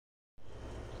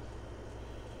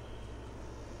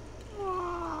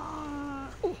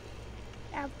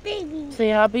a baby. Say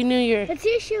Happy New Year. Let's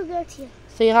see who she'll go to.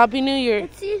 Say Happy New Year.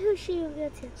 Let's see who she'll go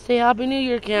to. Say Happy New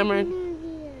Year, Cameron. Happy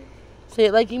New Year. Say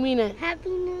it like you mean it. Happy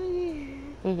New Year.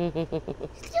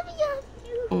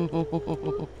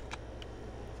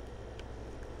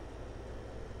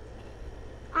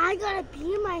 I got a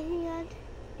bee in my hand.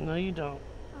 No, you don't.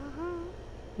 Uh-huh.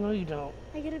 No, you don't.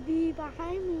 I got a bee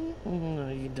behind me. No,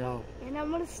 you don't. And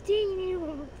I'm gonna sting you.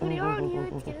 I'm gonna put it on you.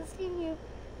 It's gonna sting you.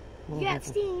 You got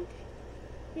stinged.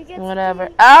 You got Whatever.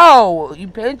 stinged. Ow! You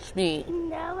pinched me.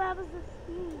 No, that was a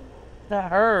sting. That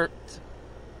hurt.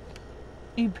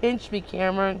 You pinched me,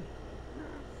 Cameron.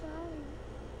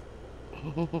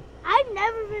 Sorry. I've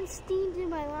never been stinged in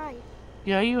my life.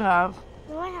 Yeah, you have.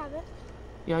 No, I haven't.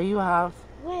 Yeah, you have.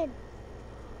 When?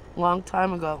 Long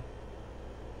time ago.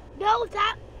 No,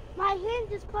 that my hand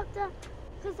just popped up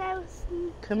because I was.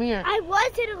 Come here. I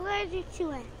wasn't allergic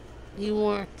to it. You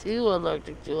weren't too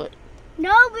allergic to it.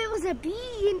 No, but it was a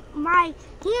bee, and my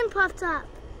hand puffed up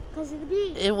because of the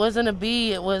bee. It wasn't a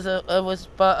bee. It was a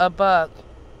bug.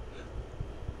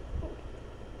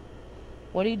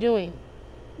 What are you doing?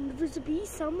 There's a bee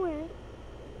somewhere.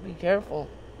 Be careful.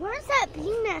 Where's that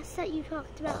bee nest that you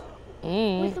talked about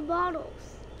with the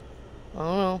bottles? I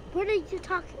don't know. Where did you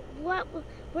talk? What?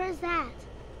 Where's that?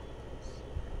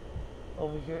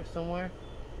 Over here somewhere.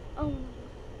 Oh.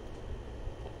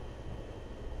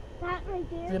 That right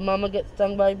there? Did Mama get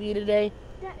stung by a bee today?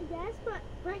 Yes, but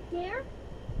right there?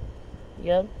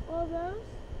 Yep. All those?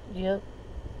 Yep.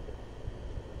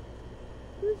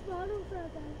 Whose bottles are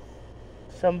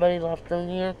those? Somebody left them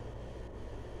here.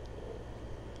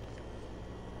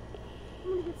 I'm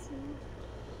gonna get some.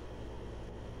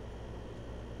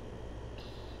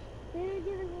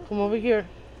 Come over here.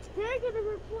 They're gonna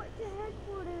report to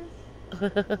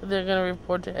headquarters. They're gonna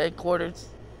report to headquarters.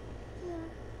 Yeah.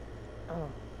 Oh.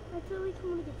 I feel like I'm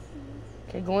gonna get sneezed.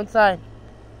 Okay, go inside.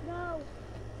 No.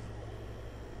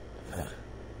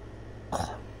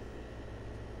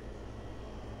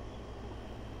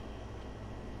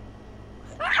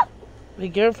 Be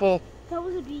careful. That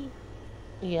was a bee.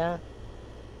 Yeah.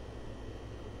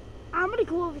 I'm gonna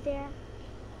go over there.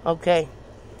 Okay.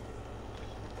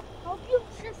 Hope you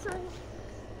kiss her.